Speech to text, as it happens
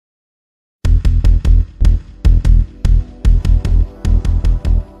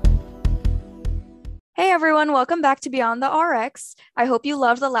Hey everyone, welcome back to Beyond the RX. I hope you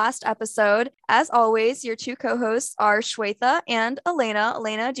loved the last episode. As always, your two co hosts are Shweta and Elena.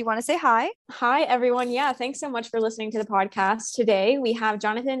 Elena, do you want to say hi? Hi, everyone. Yeah, thanks so much for listening to the podcast. Today, we have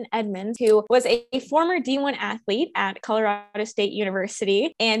Jonathan Edmonds, who was a former D1 athlete at Colorado State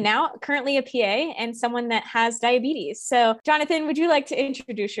University and now currently a PA and someone that has diabetes. So, Jonathan, would you like to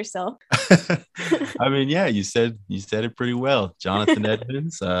introduce yourself? I mean, yeah, you said it pretty well. Jonathan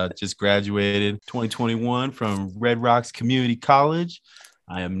Edmonds, just graduated 2021 from Red Rocks Community College.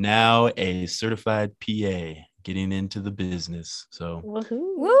 I am now a certified PA, getting into the business. So,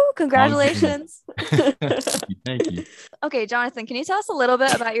 Woohoo. Woo, congratulations. thank you. Okay, Jonathan, can you tell us a little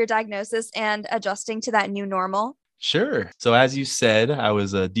bit about your diagnosis and adjusting to that new normal? Sure. So as you said, I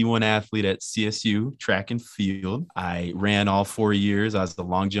was a D1 athlete at CSU track and field. I ran all 4 years. I was the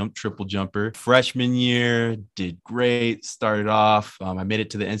long jump, triple jumper. Freshman year, did great. Started off, I made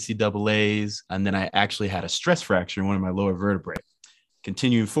it to the NCAAs, and then I actually had a stress fracture in one of my lower vertebrae.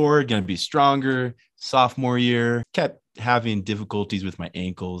 Continuing forward, going to be stronger. Sophomore year, kept having difficulties with my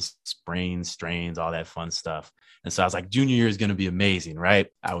ankles, sprains, strains, all that fun stuff. And so I was like, junior year is going to be amazing, right?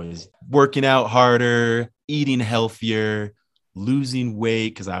 I was working out harder, eating healthier, losing weight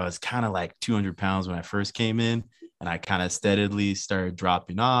because I was kind of like 200 pounds when I first came in. And I kind of steadily started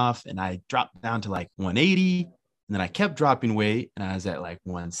dropping off, and I dropped down to like 180. And then I kept dropping weight, and I was at like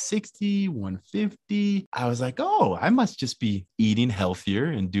 160, 150. I was like, oh, I must just be eating healthier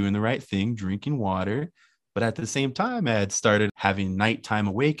and doing the right thing, drinking water. But at the same time, I had started having nighttime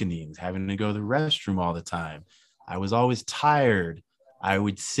awakenings, having to go to the restroom all the time. I was always tired. I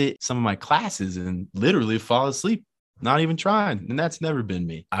would sit some of my classes and literally fall asleep, not even trying. And that's never been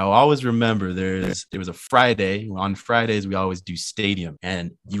me. I always remember there was a Friday. On Fridays, we always do stadium,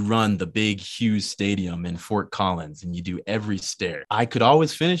 and you run the big, huge stadium in Fort Collins, and you do every stair. I could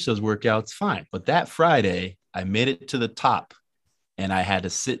always finish those workouts fine. But that Friday, I made it to the top, and I had to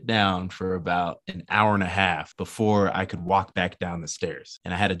sit down for about an hour and a half before I could walk back down the stairs.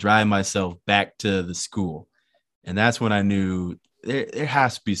 And I had to drive myself back to the school. And that's when I knew there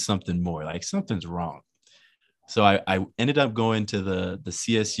has to be something more, like something's wrong. So I ended up going to the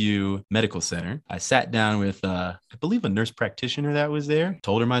CSU Medical Center. I sat down with, I believe, a nurse practitioner that was there,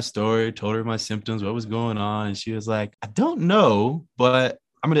 told her my story, told her my symptoms, what was going on. And she was like, I don't know, but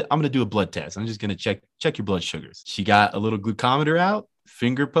I'm gonna do a blood test. I'm just gonna check your blood sugars. She got a little glucometer out,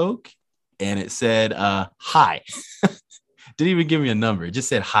 finger poke, and it said high. Didn't even give me a number. It just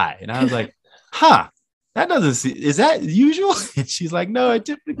said high. And I was like, huh. That doesn't see, is that usual? And she's like, no, it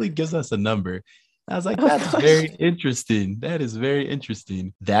typically gives us a number. I was like, that's very interesting. That is very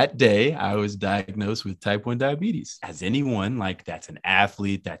interesting. That day, I was diagnosed with type 1 diabetes. As anyone like that's an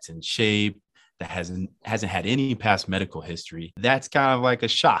athlete, that's in shape, that hasn't had any past medical history, that's kind of like a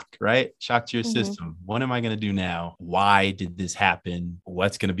shock, right? Shock to your system. What am I going to do now? Why did this happen?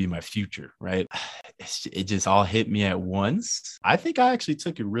 What's going to be my future, right? It just all hit me at once. I think I actually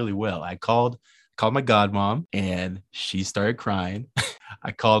took it really well. I called my godmom, and she started crying.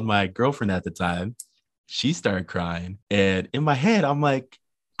 I called my girlfriend at the time. She started crying. And in my head, I'm like,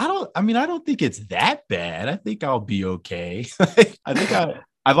 I don't think it's that bad. I think I'll be okay.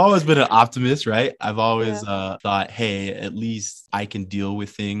 I've always been an optimist, right? I've always thought, hey, at least I can deal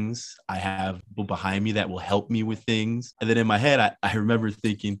with things. I have people behind me that will help me with things. And then in my head, I remember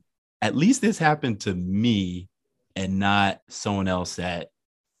thinking, at least this happened to me and not someone else that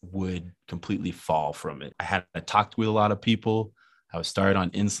would completely fall from it. I talked with a lot of people. I was started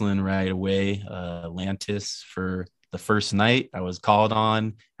on insulin right away, Lantus for the first night. I was called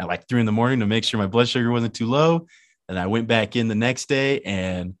on at like 3 a.m. to make sure my blood sugar wasn't too low. And I went back in the next day,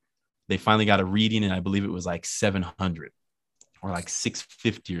 and they finally got a reading, and I believe it was like 700 or like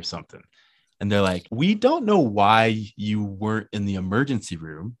 650 or something. And they're like, we don't know why you weren't in the emergency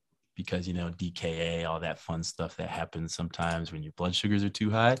room, because, DKA, all that fun stuff that happens sometimes when your blood sugars are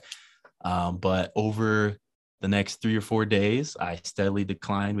too high. But over the next 3 or 4 days, I steadily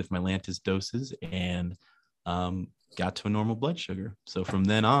declined with my Lantus doses and got to a normal blood sugar. So from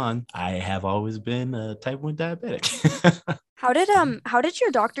then on, I have always been a type 1 diabetic. How did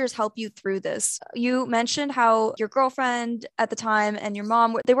your doctors help you through this? You mentioned how your girlfriend at the time and your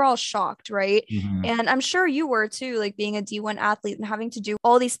mom, they were all shocked, right? Mhm. And I'm sure you were too, like being a D1 athlete and having to do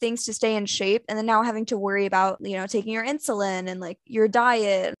all these things to stay in shape, and then now having to worry about, taking your insulin and like your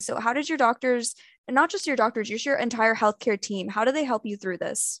diet. So how did your doctors, and not just your doctors, just your entire healthcare team, how did they help you through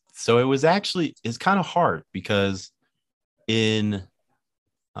this? So it's kind of hard because in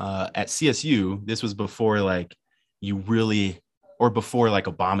at CSU, this was before like you really or before like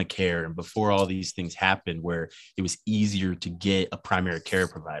Obamacare and before all these things happened, where it was easier to get a primary care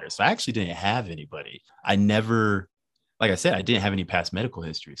provider. So I actually didn't have anybody. I never, like I said, I didn't have any past medical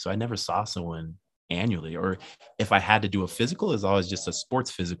history. So I never saw someone annually, or if I had to do a physical, it was always just a sports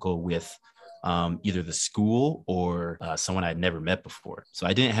physical with either the school or someone I'd never met before. So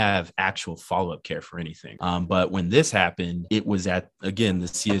I didn't have actual follow-up care for anything. But when this happened, it was at, again, the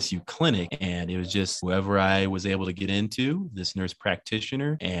CSU clinic, and it was just whoever I was able to get into, this nurse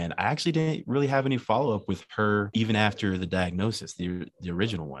practitioner. And I actually didn't really have any follow-up with her even after the diagnosis, the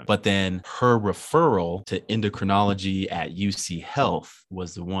original one. But then her referral to endocrinology at UC Health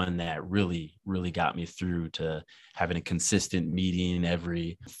was the one that really got me through to having a consistent meeting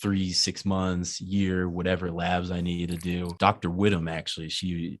every 3-6 months, year, whatever labs I need to do. Dr. Whittam, actually,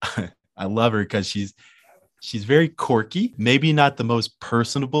 she I love her because she's very quirky, maybe not the most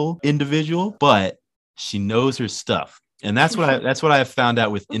personable individual, but she knows her stuff. And that's what I have found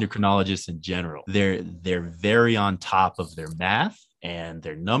out with endocrinologists in general. They're very on top of their math and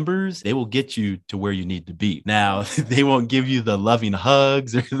their numbers. They will get you to where you need to be. Now, they won't give you the loving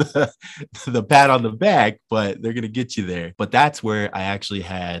hugs or the pat on the back, but they're going to get you there. But that's where I actually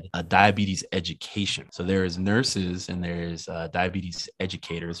had a diabetes education. So there's nurses and there's diabetes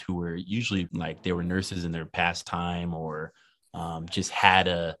educators who were usually like, they were nurses in their past time, or just had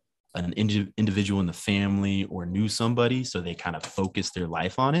an individual in the family or knew somebody. So they kind of focused their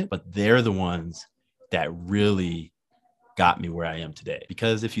life on it. But they're the ones that really got me where I am today.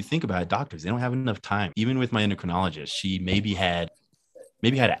 Because if you think about it, doctors, they don't have enough time. Even with my endocrinologist, she maybe had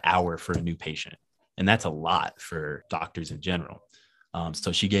an hour for a new patient. And that's a lot for doctors in general.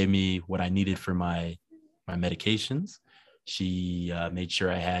 So she gave me what I needed for my medications. She made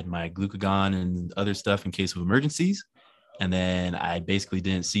sure I had my glucagon and other stuff in case of emergencies. And then I basically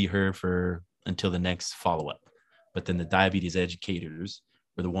didn't see her until the next follow-up. But then the diabetes educators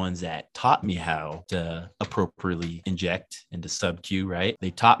were the ones that taught me how to appropriately inject into sub-Q, right? They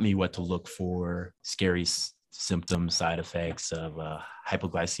taught me what to look for, scary symptoms, side effects of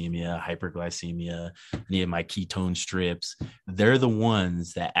hypoglycemia, hyperglycemia, any of my ketone strips. They're the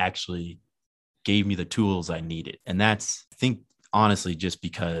ones that actually gave me the tools I needed. And that's, I think, honestly, just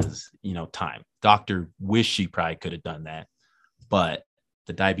because, time. Doctor wish she probably could have done that, but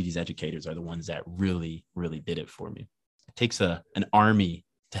the diabetes educators are the ones that really did it for me. It takes an army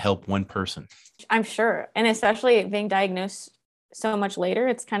to help one person. I'm sure. And especially being diagnosed so much later,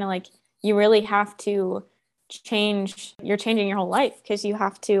 it's kind of like you really have to you're changing your whole life, because you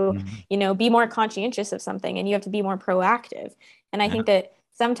have to, be more conscientious of something, and you have to be more proactive. And I think that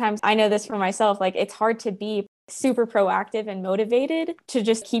sometimes, I know this for myself, like it's hard to be super proactive and motivated to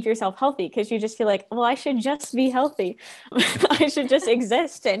just keep yourself healthy, because you just feel like, well, I should just be healthy. I should just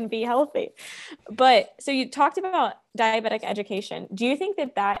exist and be healthy. But so you talked about diabetic education. Do you think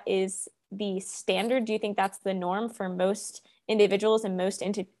that is the standard? Do you think that's the norm for most individuals and most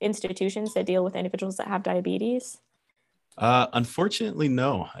institutions that deal with individuals that have diabetes? Unfortunately,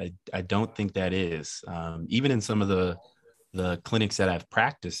 no, I don't think that is. Even in some of the clinics that I've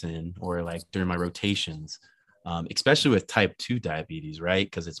practiced in, or like during my rotations, especially with type 2 diabetes, right?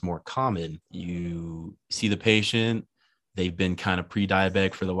 Because it's more common. You see the patient, they've been kind of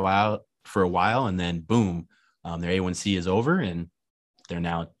pre-diabetic for a while, and then boom, their A1C is over and they're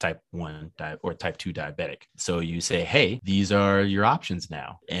now type 1 or type 2 diabetic. So you say, hey, these are your options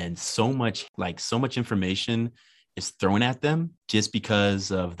now. And so much information is thrown at them just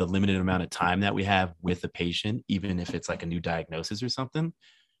because of the limited amount of time that we have with the patient, even if it's like a new diagnosis or something.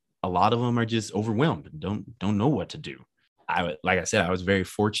 A lot of them are just overwhelmed and don't know what to do. Like I said, I was very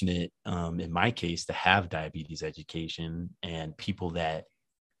fortunate in my case to have diabetes education and people that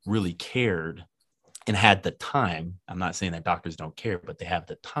really cared and had the time. I'm not saying that doctors don't care, but they have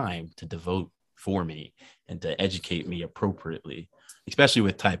the time to devote for me and to educate me appropriately, especially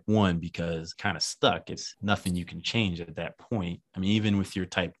with type 1, because kind of stuck. It's nothing you can change at that point. I mean, even with your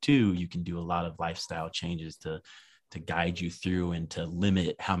type 2, you can do a lot of lifestyle changes to guide you through and to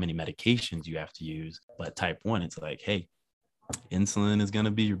limit how many medications you have to use. But type 1, it's like, hey, insulin is going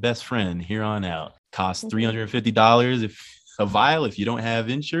to be your best friend here on out. Costs $350 a vial if you don't have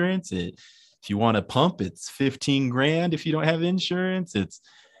insurance. If you want a pump, it's $15,000 if you don't have insurance. It's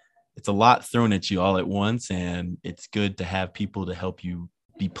a lot thrown at you all at once, and it's good to have people to help you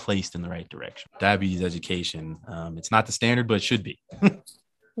be placed in the right direction. Diabetes education, it's not the standard, but it should be.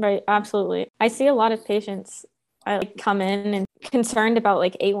 Right, absolutely. I see a lot of patients come in and concerned about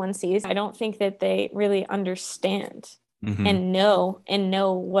like A1Cs. I don't think that they really understand and know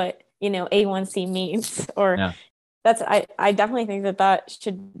what, A1C means, or I definitely think that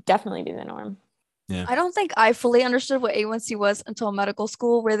should definitely be the norm. Yeah. I don't think I fully understood what A1C was until medical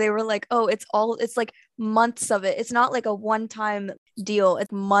school, where they were like, oh, it's like months of it. It's not like a one-time deal.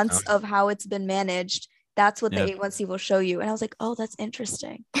 It's months of how it's been managed. That's what the Yeah. A1C will show you. And I was like, oh, that's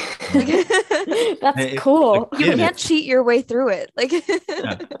interesting. That's It- cool. You again, can't cheat your way through it. Like,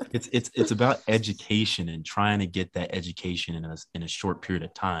 yeah, it's about education and trying to get that education in a short period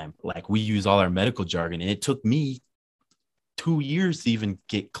of time. Like we use all our medical jargon, and it took me 2 years to even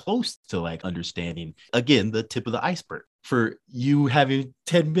get close to like understanding again the tip of the iceberg. For you having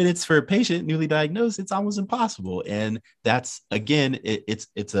 10 minutes for a patient newly diagnosed, it's almost impossible. And that's again, it's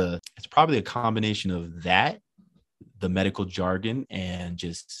probably a combination of that, the medical jargon, and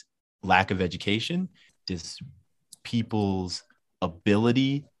just lack of education, just people's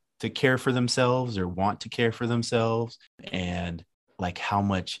ability to care for themselves or want to care for themselves, and like how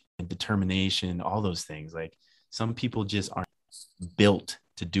much determination, all those things. Like some people just aren't built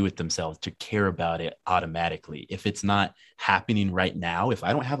to do it themselves, to care about it automatically. If it's not happening right now, if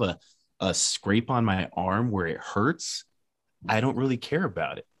I don't have a scrape on my arm where it hurts, I don't really care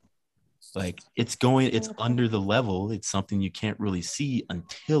about it. Like it's under the level. It's something you can't really see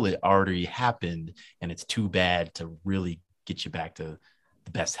until it already happened. And it's too bad to really get you back to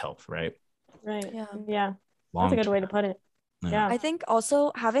the best health, right? Right. Yeah. Yeah. That's a good way to put it. Yeah. I think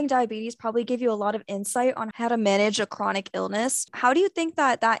also having diabetes probably gave you a lot of insight on how to manage a chronic illness. How do you think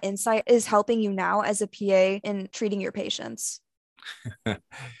that that insight is helping you now as a PA in treating your patients? That's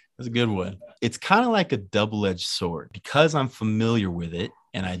a good one. It's kind of like a double-edged sword because I'm familiar with it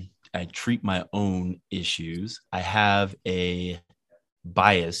and I treat my own issues. I have a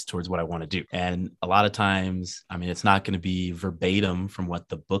bias towards what I want to do. And a lot of times, I mean, it's not going to be verbatim from what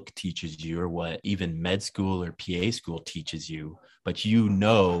the book teaches you or what even med school or PA school teaches you, but you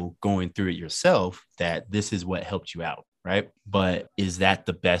know, going through it yourself, that this is what helped you out, right? But is that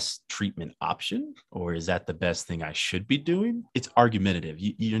the best treatment option, or is that the best thing I should be doing? It's argumentative.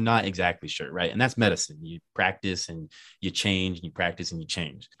 You're not exactly sure, right? And that's medicine. You practice and you change, and you practice and you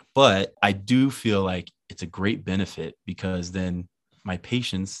change. But I do feel like it's a great benefit because then my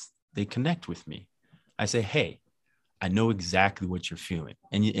patients, they connect with me. I say, hey, I know exactly what you're feeling.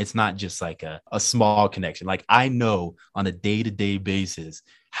 And it's not just like a small connection. Like I know on a day-to-day basis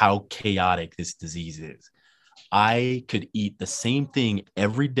how chaotic this disease is. I could eat the same thing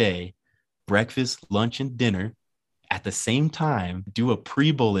every day, breakfast, lunch, and dinner at the same time, do a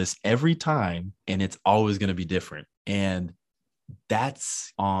pre-bolus every time, and it's always going to be different. And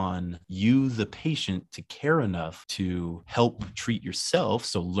that's on you, the patient, to care enough to help treat yourself.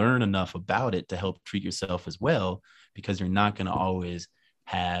 So learn enough about it to help treat yourself as well, because you're not going to always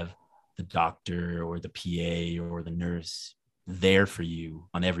have the doctor or the PA or the nurse there for you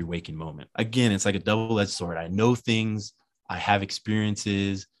on every waking moment. Again, it's like a double-edged sword. I know things, I have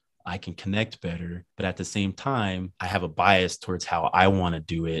experiences, I can connect better, but at the same time, I have a bias towards how I want to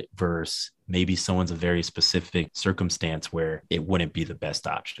do it versus maybe someone's a very specific circumstance where it wouldn't be the best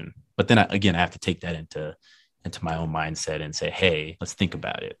option. But then I have to take that into my own mindset and say, hey, let's think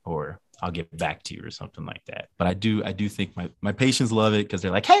about it, or I'll get back to you or something like that. But I do think my patients love it because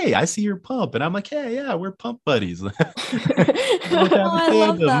they're like, hey, I see your pump. And I'm like, hey, yeah, we're pump buddies. I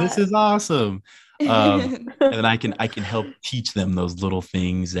love that. This is awesome. And then I can help teach them those little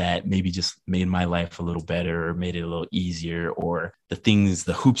things that maybe just made my life a little better or made it a little easier, or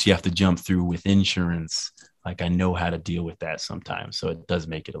the hoops you have to jump through with insurance. Like I know how to deal with that sometimes. So it does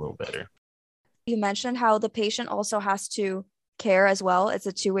make it a little better. You mentioned how the patient also has to care as well. It's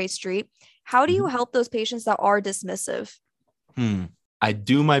a two-way street. How do you help those patients that are dismissive? I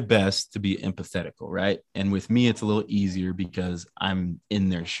do my best to be empathetical, right? And with me, it's a little easier because I'm in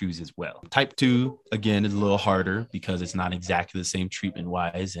their shoes as well. Type 2, again, is a little harder because it's not exactly the same treatment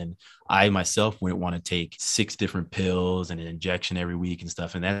wise. And I myself wouldn't want to take 6 different pills and an injection every week and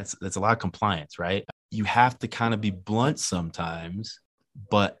stuff. And that's a lot of compliance, right? You have to kind of be blunt sometimes,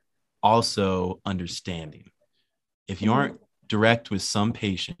 but also understanding. If you aren't direct with some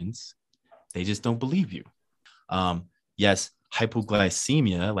patients, they just don't believe you. Yes,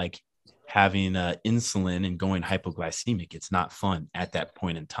 hypoglycemia, like having insulin and going hypoglycemic, it's not fun at that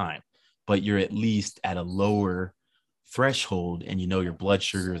point in time, but you're at least at a lower threshold and your blood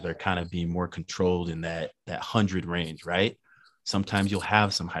sugars are kind of being more controlled in that 100 range, right? Sometimes you'll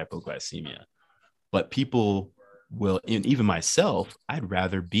have some hypoglycemia, but people will, and even myself, I'd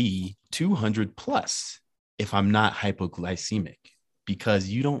rather be 200 plus if I'm not hypoglycemic, because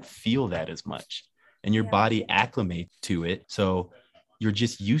you don't feel that as much. And your body acclimates to it. So you're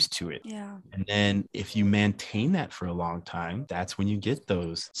just used to it. Yeah. And then if you maintain that for a long time, that's when you get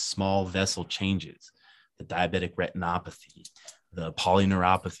those small vessel changes the diabetic retinopathy, the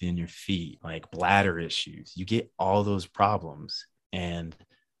polyneuropathy in your feet, like bladder issues. You get all those problems. And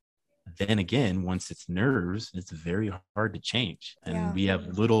then again, once it's nerves, it's very hard to change. And we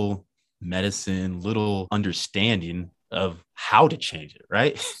have little medicine, little understanding of how to change it,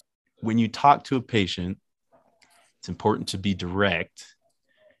 right? When you talk to a patient, it's important to be direct.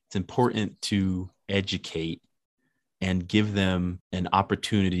 It's important to educate and give them an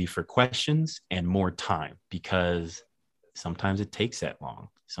opportunity for questions and more time, because sometimes it takes that long.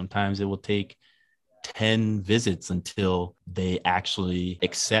 Sometimes it will take 10 visits until they actually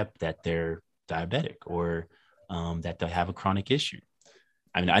accept that they're diabetic or that they have a chronic issue.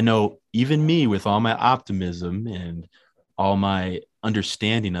 I mean, I know even me, with all my optimism and all my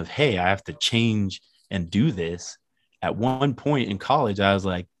understanding of, hey, I have to change and do this. At one point in college, I was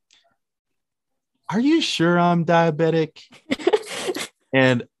like, are you sure I'm diabetic?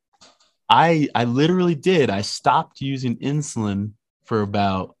 And I literally did. I stopped using insulin for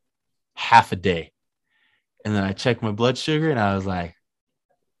about half a day. And then I checked my blood sugar and I was like,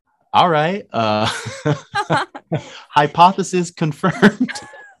 all right, hypothesis confirmed.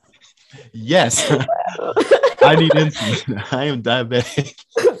 Yes, I need insulin. I am diabetic.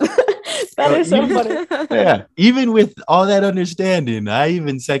 That is so funny. Yeah, even with all that understanding, I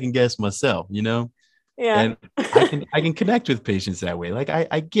even second guess myself, you know? Yeah. And I can connect with patients that way. Like,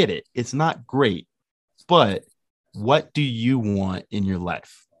 I get it. It's not great, but what do you want in your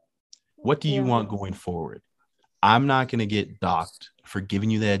life? What do you want going forward? I'm not going to get docked for giving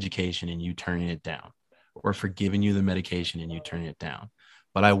you the education and you turning it down, or for giving you the medication and you turning it down.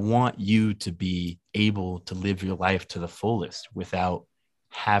 But I want you to be able to live your life to the fullest without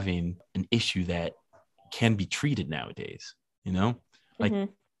having an issue that can be treated nowadays. You know, like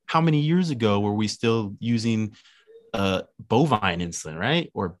how many years ago were we still using bovine insulin, right?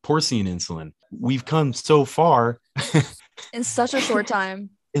 Or porcine insulin? We've come so far in such a short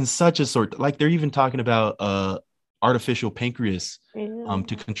time. Like they're even talking about artificial pancreas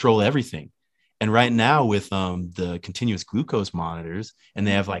to control everything. And right now with the continuous glucose monitors, and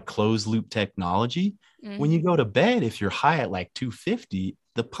they have like closed loop technology, when you go to bed, if you're high at like 250,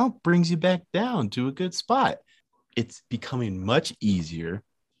 the pump brings you back down to a good spot. It's becoming much easier,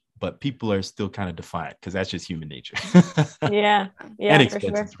 but people are still kind of defiant because that's just human nature. Yeah. And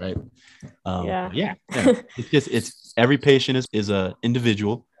expenses, for sure. Right? Yeah. It's every patient is a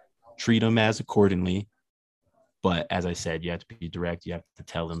individual. Treat them as accordingly. But as I said, you have to be direct. You have to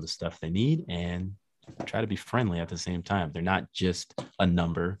tell them the stuff they need and try to be friendly at the same time. They're not just a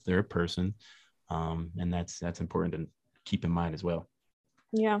number, they're a person. And that's important to keep in mind as well.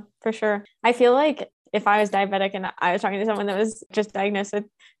 Yeah, for sure. I feel like if I was diabetic and I was talking to someone that was just diagnosed with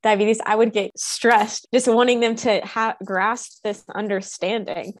diabetes, I would get stressed just wanting them to grasp this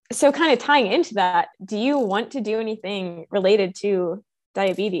understanding. So kind of tying into that, do you want to do anything related to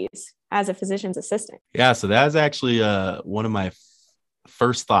diabetes as a physician's assistant? Yeah, so that was actually one of my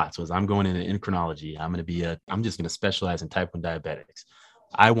first thoughts was I'm going into endocrinology. I'm just going to specialize in type 1 diabetics.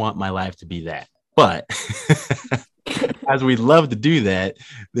 I want my life to be that. But as we'd love to do that,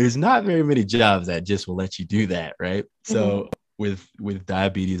 there's not very many jobs that just will let you do that, right? So with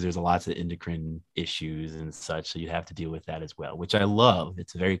diabetes, there's lots of endocrine issues and such. So you have to deal with that as well, which I love.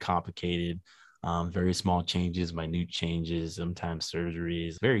 It's very complicated. Very small changes, minute changes, sometimes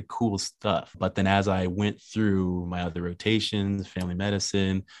surgeries, very cool stuff. But then as I went through my other rotations, family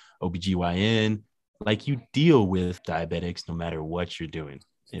medicine, OBGYN, like you deal with diabetics no matter what you're doing.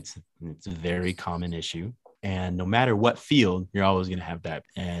 It's a very common issue. And no matter what field, you're always going to have that.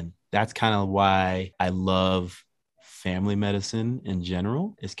 And that's kind of why I love family medicine in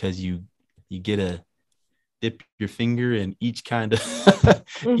general, is because you get to dip your finger in each kind of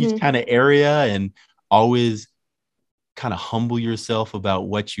each kind of area and always kind of humble yourself about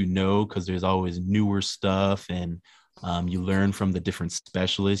what you know, because there's always newer stuff, and you learn from the different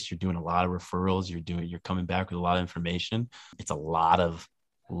specialists. You're doing a lot of referrals. You're coming back with a lot of information. It's a lot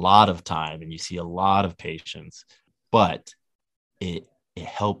of time, and you see a lot of patients, but it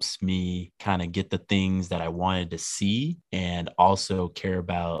helps me kind of get the things that I wanted to see and also care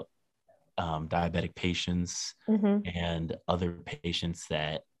about diabetic patients and other patients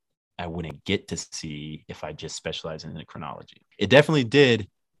that I wouldn't get to see if I just specialize in endocrinology. It definitely did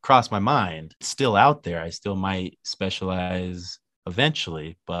cross my mind. It's still out there. I still might specialize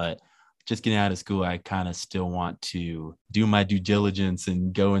eventually, but just getting out of school, I kind of still want to do my due diligence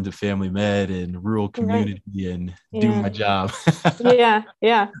and go into family med and rural community and do my job. Yeah.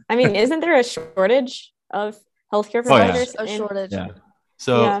 I mean, isn't there a shortage of healthcare providers? A shortage. Yeah.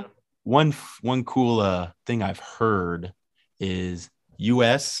 So one cool thing I've heard is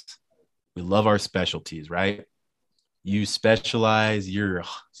US we love our specialties, right? You specialize, you're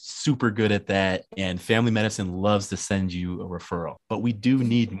super good at that. And family medicine loves to send you a referral. But we do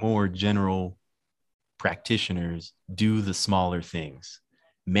need more general practitioners do the smaller things.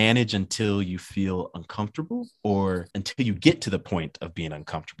 Manage until you feel uncomfortable or until you get to the point of being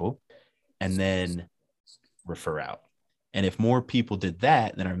uncomfortable, and then refer out. And if more people did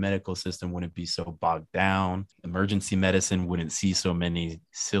that, then our medical system wouldn't be so bogged down. Emergency medicine wouldn't see so many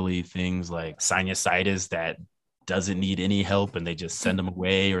silly things like sinusitis that doesn't need any help and they just send them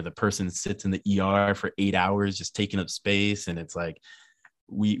away, or the person sits in the ER for 8 hours just taking up space. And it's like,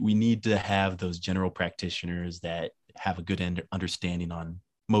 we need to have those general practitioners that have a good understanding on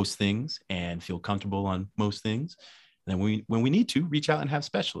most things and feel comfortable on most things. And then when we need to, reach out and have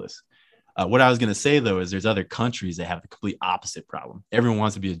specialists. What I was going to say, though, is there's other countries that have the complete opposite problem. Everyone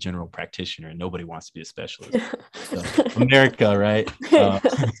wants to be a general practitioner and nobody wants to be a specialist. So, America, right?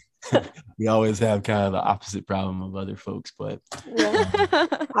 We always have kind of the opposite problem of other folks, but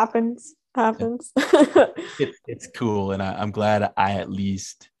happens. It's cool. And I'm glad I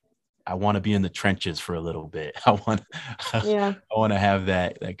want to be in the trenches for a little bit. I want to have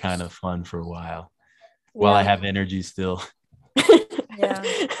that kind of fun for a while I have energy still. Yeah.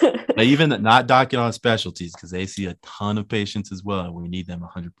 But even not docking on specialties, because they see a ton of patients as well, and we need them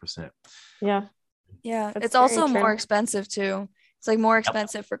 100%. Yeah. Yeah. That's it's also very true. more expensive too. It's like more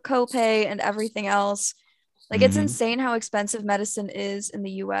expensive for copay and everything else. Like it's insane how expensive medicine is in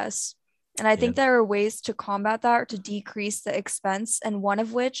the US. And I think there are ways to combat that or to decrease the expense. And one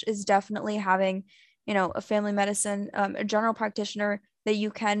of which is definitely having, a family medicine, a general practitioner that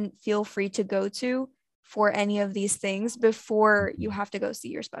you can feel free to go to for any of these things before you have to go see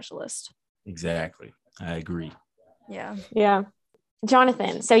your specialist. Exactly. I agree. Yeah. Yeah.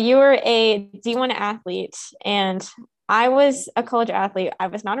 Jonathan, so you were a D1 athlete and I was a college athlete. I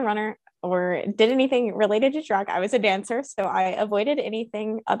was not a runner or did anything related to track. I was a dancer. So I avoided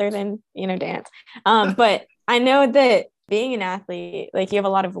anything other than, dance. But I know that being an athlete, like you have a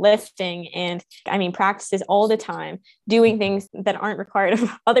lot of lifting and practices all the time, doing things that aren't required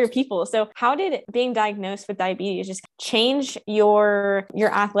of other people. So how did being diagnosed with diabetes just change your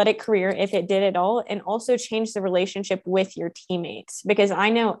athletic career, if it did at all, and also change the relationship with your teammates? Because I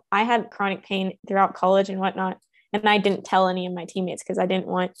know I had chronic pain throughout college and whatnot, and I didn't tell any of my teammates because I didn't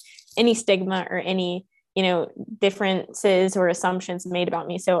want any stigma or any differences or assumptions made about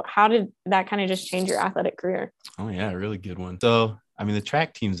me. So how did that kind of just change your athletic career? Oh yeah, really good one. So, the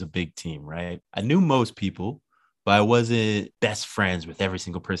track team's a big team, right? I knew most people, but I wasn't best friends with every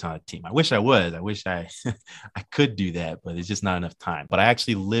single person on the team. I wish I was. I wish I could do that, but it's just not enough time. But I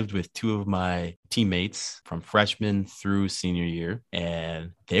actually lived with two of my teammates from freshman through senior year,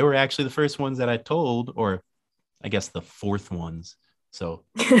 and they were actually the first ones that I told, or I guess the fourth ones. So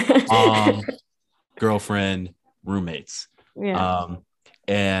girlfriend, roommates. Yeah.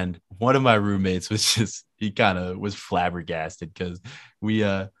 And one of my roommates he kind of was flabbergasted because we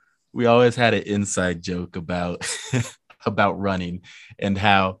always had an inside joke about about running and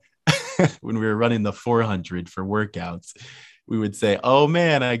how when we were running the 400 for workouts, we would say, "Oh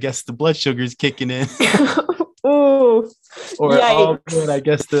man, I guess the blood sugar's kicking in." Ooh. Or yikes. "Oh man, I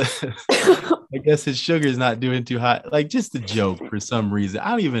guess his sugar's not doing too hot." Like just a joke for some reason.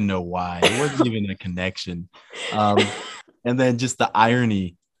 I don't even know why. It wasn't even a connection. And then just the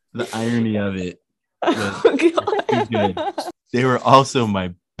irony of it was too good. They were also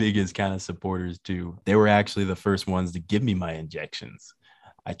my biggest kind of supporters too. They were actually the first ones to give me my injections.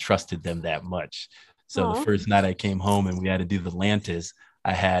 I trusted them that much. So the first night I came home and we had to do the Lantus,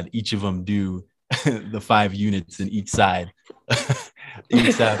 I had each of them do the 5 units in each side.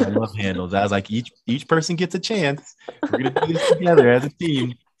 Each side of my love handles. I was like, each person gets a chance. We're gonna do this together as a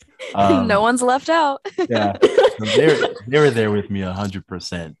team. No one's left out. Yeah, so they were there with me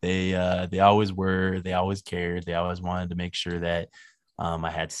 100%. They always were. They always cared. They always wanted to make sure that I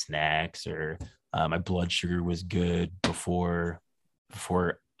had snacks or my blood sugar was good before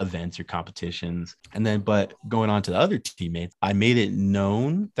events or competitions. And then, but going on to the other teammates, I made it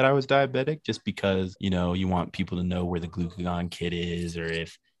known that I was diabetic just because, you want people to know where the glucagon kit is, or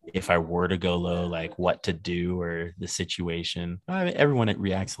if I were to go low, like what to do or the situation. Everyone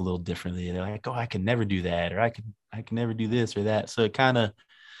reacts a little differently. They're like, "Oh, I can never do that," or I can never do this or that. So it kind of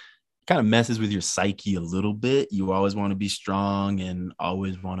messes with your psyche a little bit. You always want to be strong and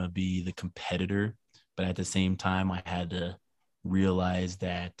always want to be the competitor. But at the same time, I had to realize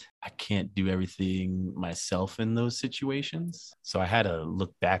that I can't do everything myself in those situations. So I had to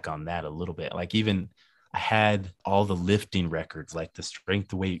look back on that a little bit. Like even I had all the lifting records, like the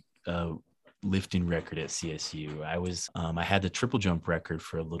strength weight lifting record at CSU. I had the triple jump record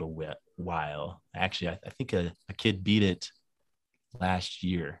for a little while. Actually, I think a kid beat it last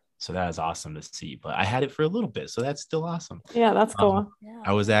year. So that was awesome to see. But I had it for a little bit. So that's still awesome. Yeah, that's cool. Yeah.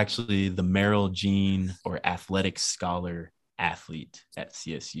 I was actually the Merrill Jean or Athletic Scholar athlete at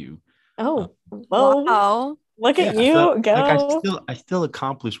CSU. Oh, well, Wow. look at you so, go. Like I still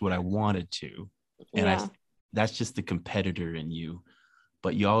accomplished what I wanted to. And Yeah. that's just the competitor in you.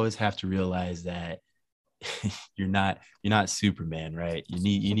 But you always have to realize that you're not Superman, right?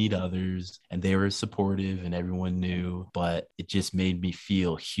 You need others, and they were supportive and everyone knew, but it just made me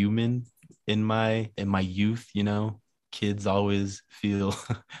feel human in my youth, you know. Kids always feel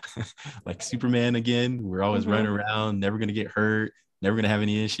like Superman again. We're always running around, never gonna get hurt, never gonna have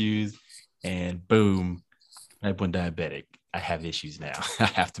any issues. And boom, type 1 diabetic. I have issues now. I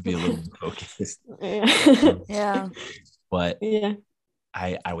have to be a little more focused. Yeah. But Yeah.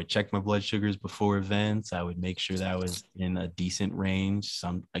 I would check my blood sugars before events. I would make sure that I was in a decent range.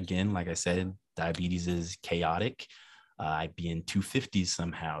 Again, like I said, diabetes is chaotic. I'd be in 250s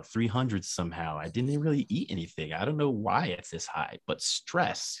somehow, 300s somehow. I didn't really eat anything. I don't know why it's this high, but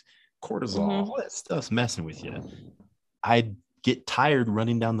stress, cortisol, all that stuff's messing with you. I'd get tired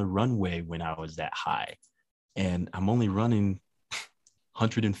running down the runway when I was that high. And I'm only running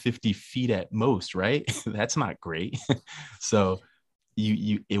 150 feet at most, right? That's not great. So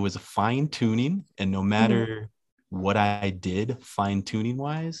it was a fine tuning, and no matter what I did fine tuning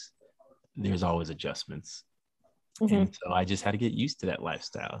wise, there's always adjustments. And so I just had to get used to that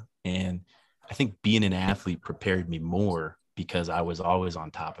lifestyle. And I think being an athlete prepared me more because I was always on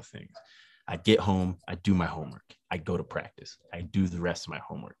top of things. I'd get home, I'd do my homework, I'd go to practice, I'd do the rest of my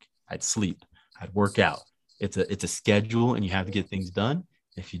homework, I'd sleep, I'd work out. It's a schedule, and you have to get things done.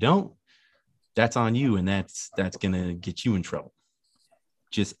 If you don't, that's on you, and that's gonna get you in trouble.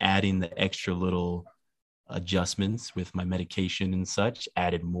 Just adding the extra little adjustments with my medication and such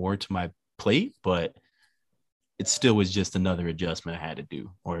added more to my plate, but it still was just another adjustment I had to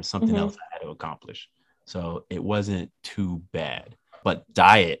do, or something else I had to accomplish. So it wasn't too bad. But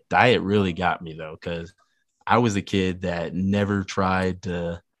diet really got me though, because I was a kid that never tried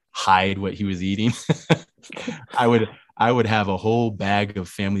to hide what he was eating. I would have a whole bag of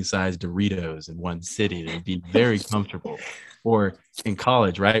family-sized Doritos in one sitting and be very comfortable. Or in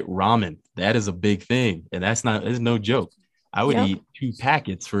college, right? Ramen, that is a big thing. And it's no joke. I would eat 2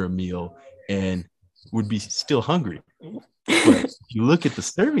 packets for a meal and would be still hungry. But if you look at the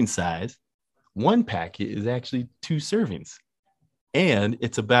serving size, 1 packet is actually 2 servings. And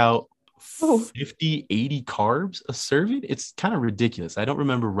it's about 50, 80 carbs a serving. It's kind of ridiculous. I don't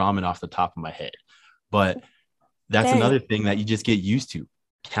remember ramen off the top of my head, but that's another thing that you just get used to.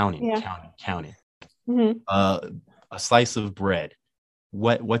 Counting. A slice of bread.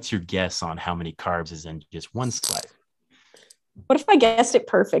 What's your guess on how many carbs is in just 1 slice? What if I guessed it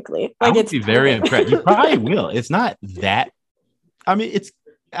perfectly? Like, I would be very impressed. You probably will. It's not that. I mean,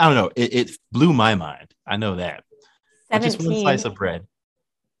 I don't know. It blew my mind. I know that. 17. Just 1 slice of bread.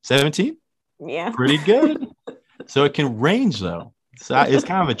 17? Yeah. Pretty good. So it can range though. So it's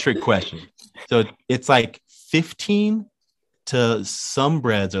kind of a trick question. So it's like 15 to some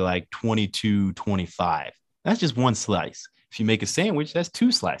breads are like 22, 25. That's just 1 slice. If you make a sandwich, that's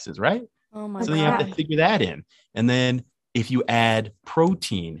 2 slices, right? Oh my So God. then you have to figure that in. And then if you add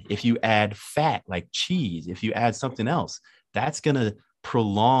protein, if you add fat like cheese, if you add something else, that's going to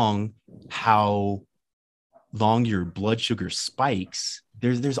prolong how long your blood sugar spikes.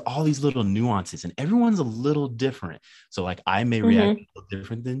 There's all these little nuances, and everyone's a little different. So like I may react a little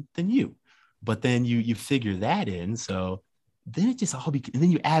different than you, but then you figure that in. So then it just all and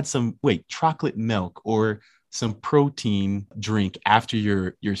then you add some chocolate milk or some protein drink after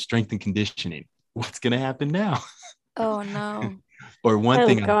your strength and conditioning. What's gonna happen now? Oh no. Or one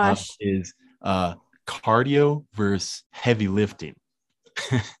thing I love is cardio versus heavy lifting.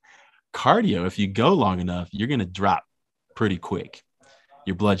 Cardio, if you go long enough, you're gonna drop pretty quick.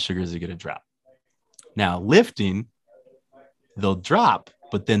 Your blood sugars are gonna drop. Now lifting, they'll drop,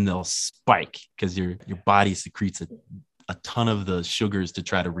 but then they'll spike because your body secretes a ton of the sugars to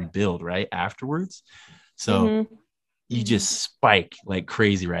try to rebuild right afterwards. So you just spike like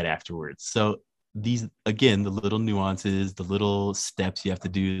crazy right afterwards. So these, again, the little nuances, the little steps you have to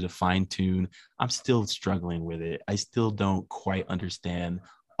do to fine tune. I'm still struggling with it. I still don't quite understand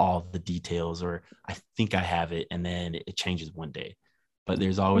all the details, or I think I have it and then it changes one day. But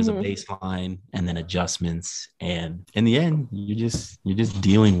there's always a baseline and then adjustments. And in the end, you're just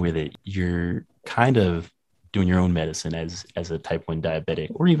dealing with it. You're kind of doing your own medicine as a type 1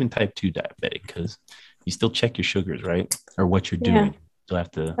 diabetic or even type 2 diabetic, because you still check your sugars, right? Or what you're doing. You still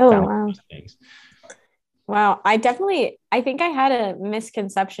have to balance things. Wow. I think I had a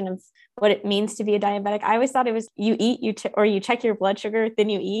misconception of what it means to be a diabetic. I always thought it was you eat, or you check your blood sugar, then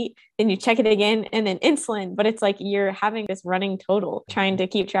you eat, then you check it again, and then insulin. But it's like you're having this running total, trying to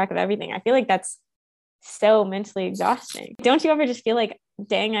keep track of everything. I feel like that's so mentally exhausting. Don't you ever just feel like,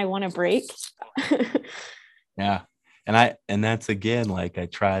 dang, I want a break? Yeah. And that's again, like I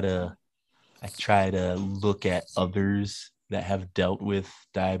try to look at others that have dealt with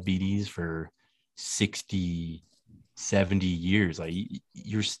diabetes for 60, 70 years. Like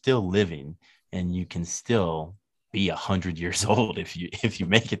you're still living and you can still be 100 years old if you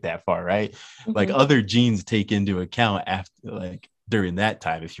make it that far, right? Mm-hmm. Like other genes take into account after, like during that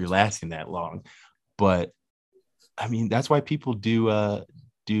time, if you're lasting that long. But I mean, that's why people do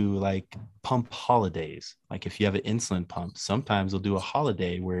like pump holidays. Like if you have an insulin pump, sometimes they'll do a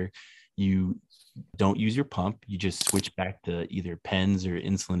holiday where you don't use your pump. You just switch back to either pens or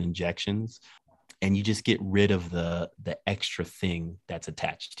insulin injections, and you just get rid of the extra thing that's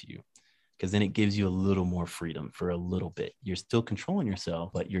attached to you, because then it gives you a little more freedom for a little bit. You're still controlling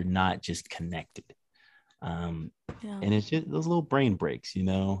yourself, but you're not just connected. And it's just those little brain breaks,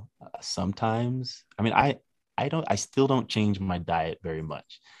 sometimes. I mean, I still don't change my diet very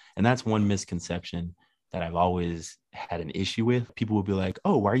much. And that's one misconception that I've always had an issue with. People will be like,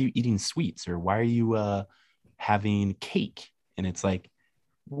 oh, why are you eating sweets? Or why are you having cake? And it's like,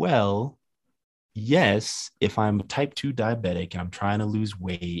 well, yes, if I'm type 2 diabetic and I'm trying to lose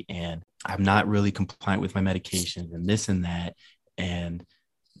weight and I'm not really compliant with my medications and this and that, and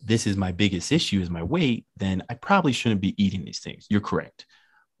this is my biggest issue is my weight, then I probably shouldn't be eating these things. You're correct.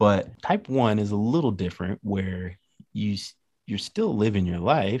 But type 1 is a little different, where you're still living your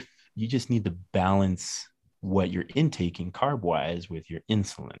life. You just need to balance what you're intaking carb wise with your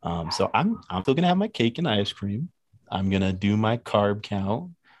insulin. So I'm still gonna have my cake and ice cream. I'm gonna do my carb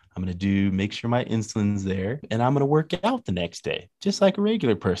count. I'm gonna make sure my insulin's there, and I'm gonna work out the next day, just like a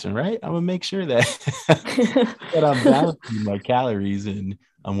regular person, right? I'm gonna make sure that that I'm balancing my calories and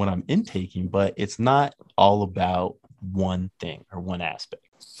on what I'm intaking, but it's not all about one thing or one aspect.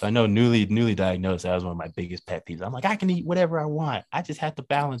 So I know newly diagnosed, that was one of my biggest pet peeves. I'm like, I can eat whatever I want. I just have to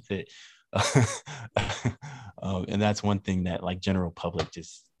balance it. And that's one thing that like general public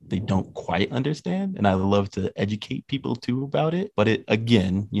they don't quite understand. And I love to educate people too about it. But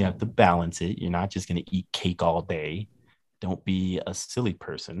again, you have to balance it. You're not just going to eat cake all day. Don't be a silly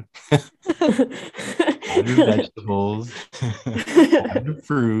person. Have your vegetables, have your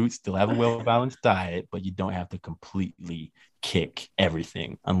fruit, still have a well-balanced diet, but you don't have to completely kick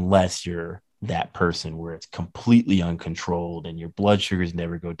everything unless you're that person where it's completely uncontrolled and your blood sugars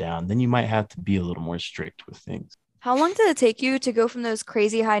never go down. Then you might have to be a little more strict with things. How long did it take you to go from those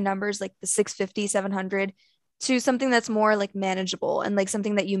crazy high numbers, like the 650, 700, to something that's more like manageable and like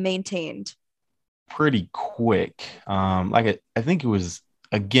something that you maintained? Pretty quick. I think it was,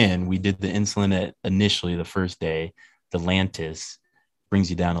 again, we did the insulin at initially the first day. The Lantus brings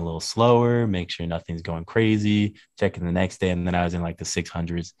you down a little slower, make sure nothing's going crazy, checking the next day. And then I was in like the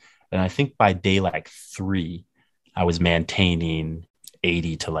 600s. And I think by day like 3, I was maintaining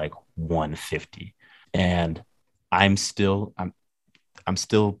 80 to like 150. And I'm still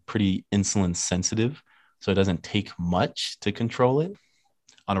pretty insulin sensitive. So it doesn't take much to control it.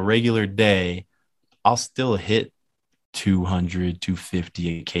 On a regular day, I'll still hit 200,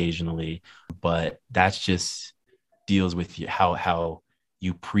 250 occasionally, but that's just deals with how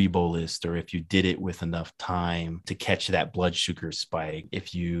you pre-bolused, or if you did it with enough time to catch that blood sugar spike,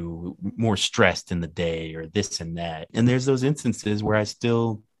 if you more stressed in the day or this and that. And there's those instances where I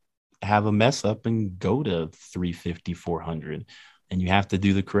still have a mess up and go to 350, 400, and you have to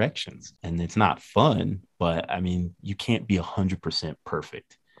do the corrections. And it's not fun, but I mean, you can't be 100%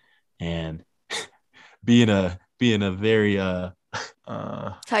 perfect. And being a very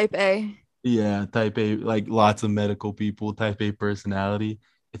type A. Yeah, type A, like lots of medical people, type A personality.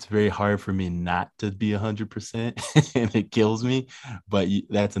 It's very hard for me not to be 100%, and it kills me. But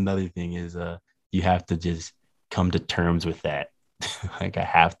that's another thing is you have to just come to terms with that. Like I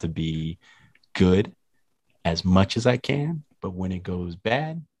have to be good as much as I can, but when it goes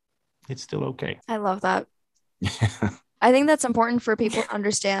bad, it's still okay. I love that. I think that's important for people to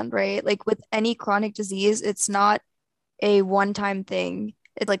understand, right? Like with any chronic disease, it's not a one-time thing.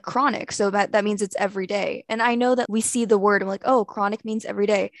 It's like chronic. So that means it's every day. And I know that we see the word, I'm like, oh, chronic means every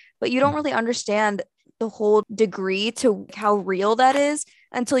day, but you don't really understand the whole degree to how real that is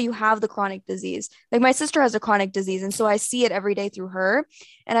until you have the chronic disease. Like my sister has a chronic disease, and so I see it every day through her.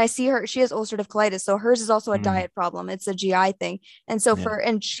 And I see her, she has ulcerative colitis. So hers is also a diet problem. It's a GI thing. And so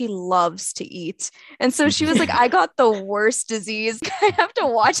and she loves to eat. And so she was like, I got the worst disease. I have to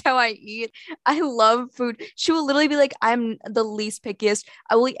watch how I eat. I love food. She will literally be like, I'm the least pickiest.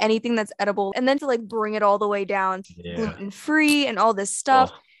 I will eat anything that's edible. And then to like bring it all the way down, gluten-free and all this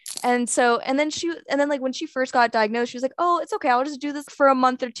stuff. And then like when she first got diagnosed, she was like, oh, it's okay. I'll just do this for a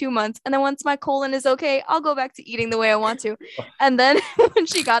month or 2 months. And then once my colon is okay, I'll go back to eating the way I want to. And then when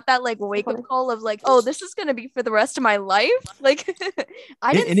she got that like wake up call of like, oh, this is going to be for the rest of my life. Like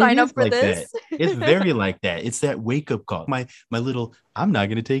I didn't sign up for this. It's very like that. It's that wake up call. My little, I'm not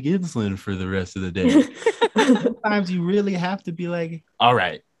going to take insulin for the rest of the day. Sometimes you really have to be like, all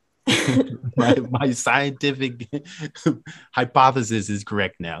right. my scientific hypothesis is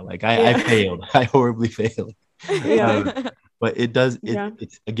correct now. Like I failed. I horribly failed. But it's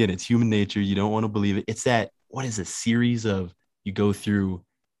again, it's human nature. You don't want to believe it. It's that, what is a series of, you go through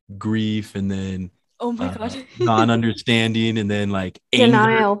grief and then oh my god, non-understanding and then like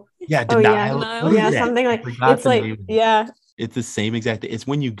denial. Denial. Something like it's like it's the same exact. It's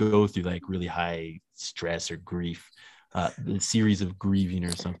when you go through like really high stress or grief, the series of grieving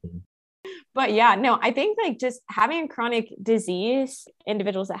or something. But yeah, no, I think like just having a chronic disease,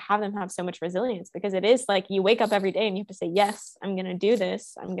 individuals that have them have so much resilience, because it is like you wake up every day and you have to say, yes, I'm going to do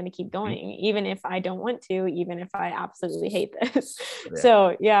this. I'm going to keep going, even if I don't want to, even if I absolutely hate this.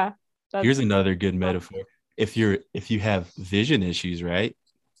 So yeah. Here's another good metaphor. If you have vision issues, right?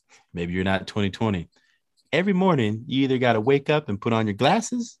 Maybe you're not 20/20. Every morning, you either got to wake up and put on your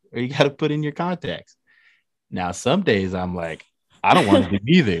glasses or you got to put in your contacts. Now, some days I'm like, I don't want to do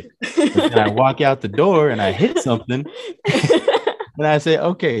either. But then I walk out the door and I hit something. And I say,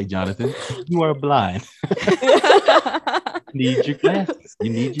 okay, Jonathan, you are blind. You need your glasses.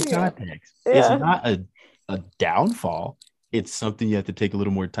 You need your contacts. Yeah. It's not a downfall. It's something you have to take a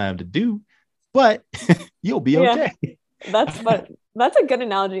little more time to do, but you'll be okay. That's a good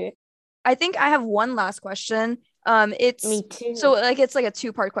analogy. I think I have one last question. It's me too. So like it's like a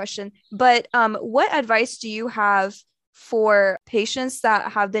 2-part question. But what advice do you have for patients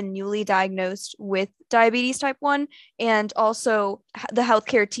that have been newly diagnosed with diabetes type 1, and also the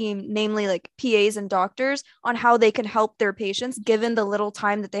healthcare team, namely like PAs and doctors, on how they can help their patients given the little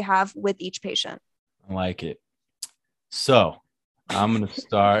time that they have with each patient? I like it. So I'm going to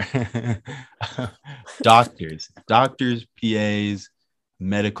start. Doctors, PAs,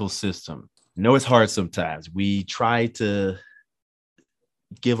 medical system. I know it's hard sometimes. We try to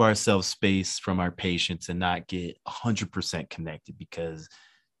give ourselves space from our patients and not get 100% connected, because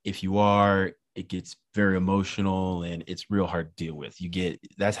if you are, it gets very emotional and it's real hard to deal with.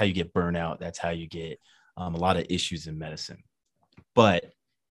 That's how you get burnout. That's how you get a lot of issues in medicine. But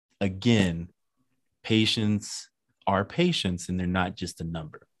again, patients are patients and they're not just a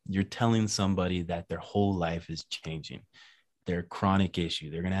number. You're telling somebody that their whole life is changing. Their chronic issue,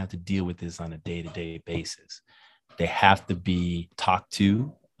 they're going to have to deal with this on a day-to-day basis. They have to be talked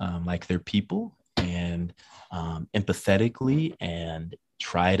to like they're people, and empathetically, and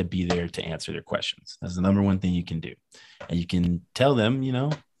try to be there to answer their questions. That's the number one thing you can do. And you can tell them,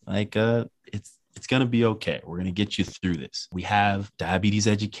 like it's going to be okay. We're going to get you through this. We have diabetes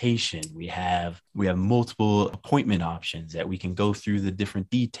education. We have multiple appointment options that we can go through the different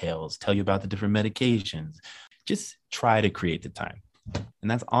details, tell you about the different medications. Just try to create the time. And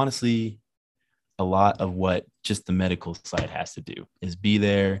that's honestly a lot of what just the medical side has to do, is be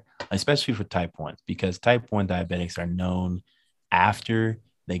there, especially for type 1s, because type 1 diabetics are known after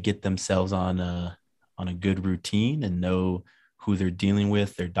they get themselves on a good routine and know who they're dealing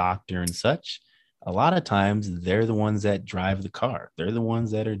with, their doctor and such. A lot of times they're the ones that drive the car. They're the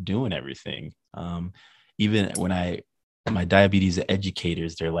ones that are doing everything. Even when my diabetes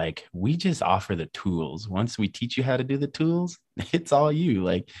educators, they're like, we just offer the tools. Once we teach you how to do the tools, it's all you.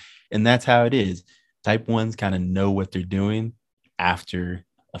 And that's how it is. Type 1s kind of know what they're doing after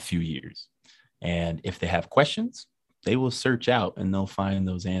a few years. And if they have questions, they will search out and they'll find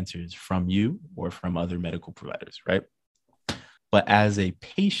those answers from you or from other medical providers, right? But as a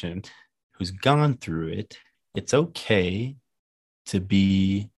patient who's gone through it, it's okay to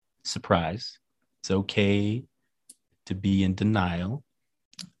be surprised. It's okay to be in denial.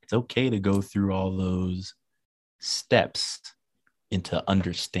 It's okay to go through all those steps into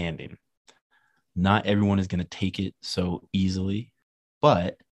understanding. Not everyone is going to take it so easily,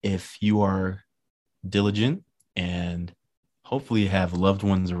 but if you are diligent and hopefully have loved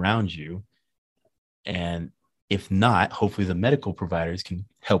ones around you, and if not, hopefully the medical providers can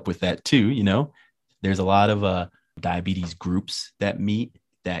help with that too. There's a lot of diabetes groups that meet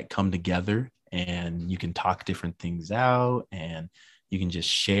that come together, and you can talk different things out, and you can just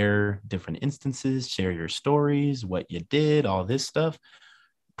share different instances, share your stories, what you did, all this stuff.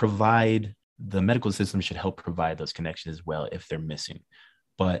 The medical system should help provide those connections as well if they're missing.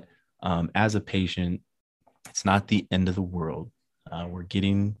 But as a patient, it's not the end of the world. We're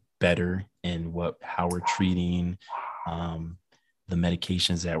getting better in how we're treating the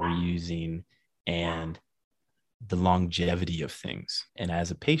medications that we're using and the longevity of things. And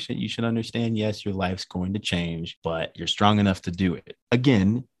as a patient, you should understand, yes, your life's going to change, but you're strong enough to do it.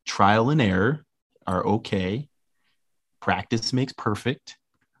 Again, trial and error are okay. Practice makes perfect.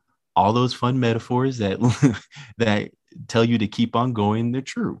 All those fun metaphors that that tell you to keep on going, they're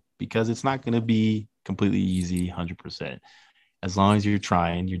true, because it's not going to be completely easy 100%. As long as you're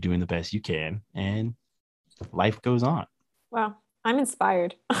trying, you're doing the best you can, and life goes on. Wow, I'm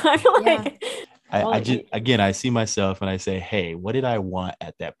inspired. I feel like I see myself and I say, hey, what did I want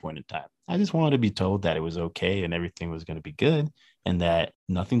at that point in time? I just wanted to be told that it was okay and everything was going to be good, and that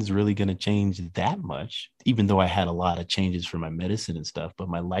nothing's really going to change that much, even though I had a lot of changes for my medicine and stuff. But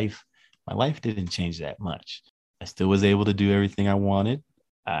my life didn't change that much. I still was able to do everything I wanted.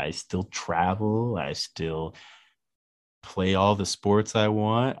 I still travel. I still play all the sports I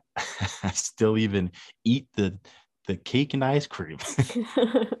want. I still even eat the cake and ice cream.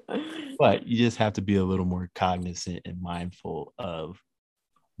 But you just have to be a little more cognizant and mindful of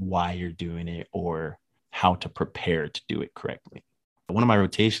why you're doing it or how to prepare to do it correctly. One of my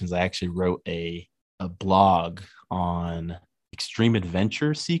rotations, I actually wrote a blog on extreme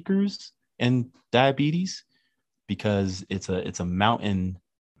adventure seekers and diabetes, because it's a mountain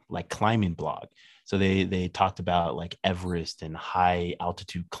like climbing blog. So they talked about like Everest and high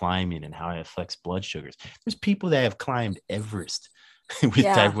altitude climbing and how it affects blood sugars. There's people that have climbed Everest with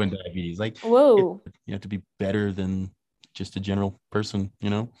type 1 diabetes. Like, whoa, you have to be better than just a general person,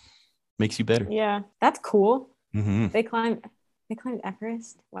 makes you better. Yeah, that's cool. Mm-hmm. They climbed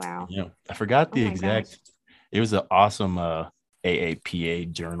Everest. Wow. Yeah, I forgot the exact. It was an awesome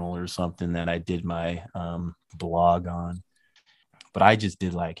AAPA journal or something that I did my blog on, but I just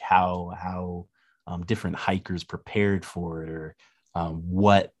did like how different hikers prepared for it, or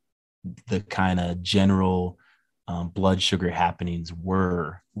what the kind of general blood sugar happenings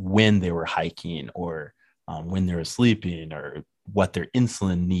were when they were hiking, or when they were sleeping, or what their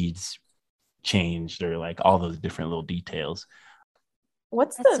insulin needs changed, or like all those different little details.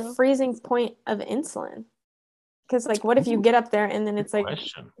 What's the freezing point of insulin? Because like, what if you get up there and then it's like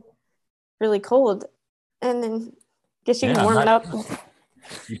really cold, and then guess you can warm it up?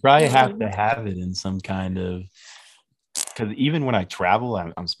 You probably have to have it in some kind of, because even when I travel,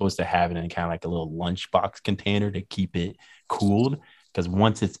 I'm supposed to have it in kind of like a little lunchbox container to keep it cooled. Because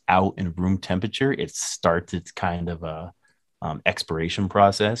once it's out in room temperature, it starts its kind of a expiration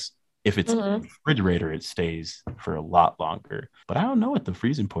process. If it's in the refrigerator, it stays for a lot longer. But I don't know what the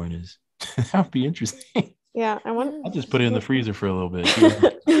freezing point is. That would be interesting. Yeah, I'll just put it in the freezer for a little bit.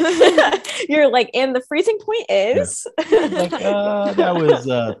 You're like, and the freezing point is like, that was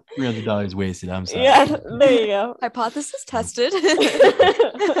 $300 wasted. I'm sorry. Yeah, there you go. Hypothesis tested.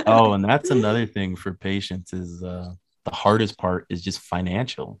 Oh, and that's another thing for patients is the hardest part is just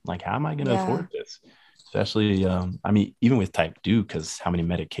financial. Like, how am I going to afford this? Especially, even with type 2, because how many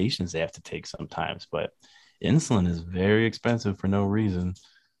medications they have to take sometimes. But insulin is very expensive for no reason,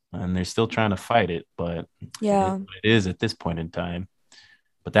 and they're still trying to fight it. But it is at this point in time.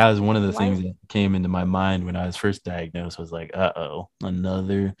 But that was one of the things that came into my mind when I was first diagnosed. Was like,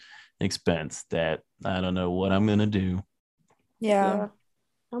 another expense that I don't know what I'm gonna do. Yeah.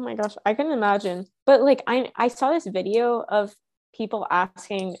 Oh my gosh, I couldn't imagine. But like, I saw this video of people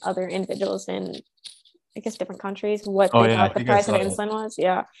asking other individuals in, I guess, different countries what they thought the price of insulin was.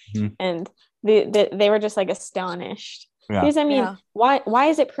 Yeah. Mm-hmm. And they were just like astonished. Yeah. Because I mean, why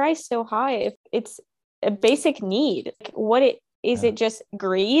is it priced so high if it's a basic need? Like, is it just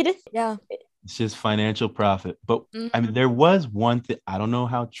greed? Yeah. It's just financial profit. But I mean, there was one thing, I don't know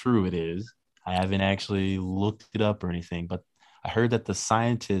how true it is. I haven't actually looked it up or anything, but I heard that the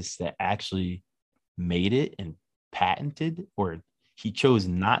scientists that actually made it and patented, or he chose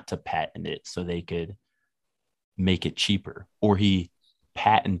not to patent it so they could make it cheaper, or he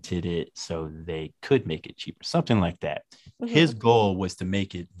patented it so they could make it cheaper, something like that. Mm-hmm. His goal was to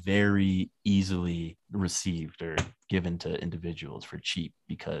make it very easily received or given to individuals for cheap,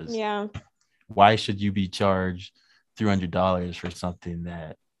 because why should you be charged $300 for something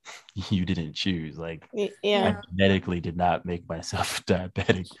that you didn't choose? Like, I genetically did not make myself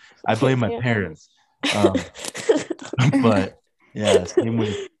diabetic. I blame my parents. But same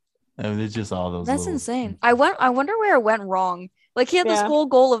with, it's just all those. That's insane. I wonder where it went wrong Like he had this Yeah. whole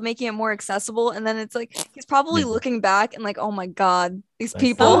goal of making it more accessible, and then it's like he's probably Yeah. looking back and like, oh my God, these Like,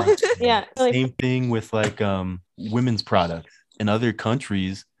 people. Yeah, really. Same thing with like women's products. In other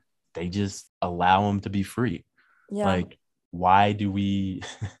countries, they just allow them to be free. Yeah. Like, why do we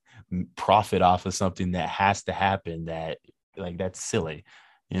profit off of something that has to happen? That's silly,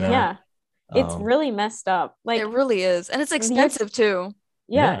 you know? Yeah. It's Um, really messed up. Like, It really is. And it's expensive too.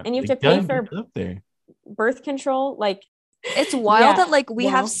 yeah, and you have to they pay gotta for be up there. birth control. Like, It's wild Yeah. that like we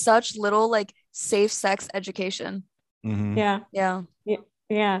Wow. have such little like safe sex education. Mhm. yeah, Yeah.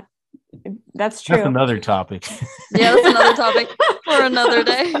 yeah, that's true. That's another topic. Yeah, that's another topic for another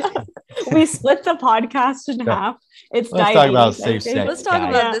day. We split the podcast in Yeah. half. It's Let's talk about diabetes, safe I think. sex. Let's talk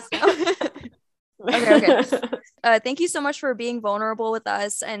guys. about this now. Okay. Thank you so much for being vulnerable with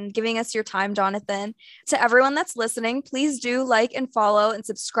us and giving us your time, Jonathan. To everyone that's listening, please do like and follow and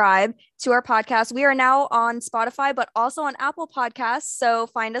subscribe to our podcast. We are now on Spotify, but also on Apple Podcasts. So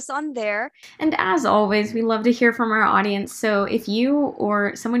find us on there. And as always, we love to hear from our audience. So if you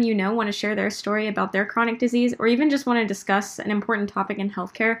or someone you know want to share their story about their chronic disease, or even just want to discuss an important topic in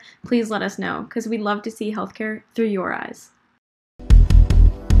healthcare, please let us know, because we love to see healthcare through your eyes.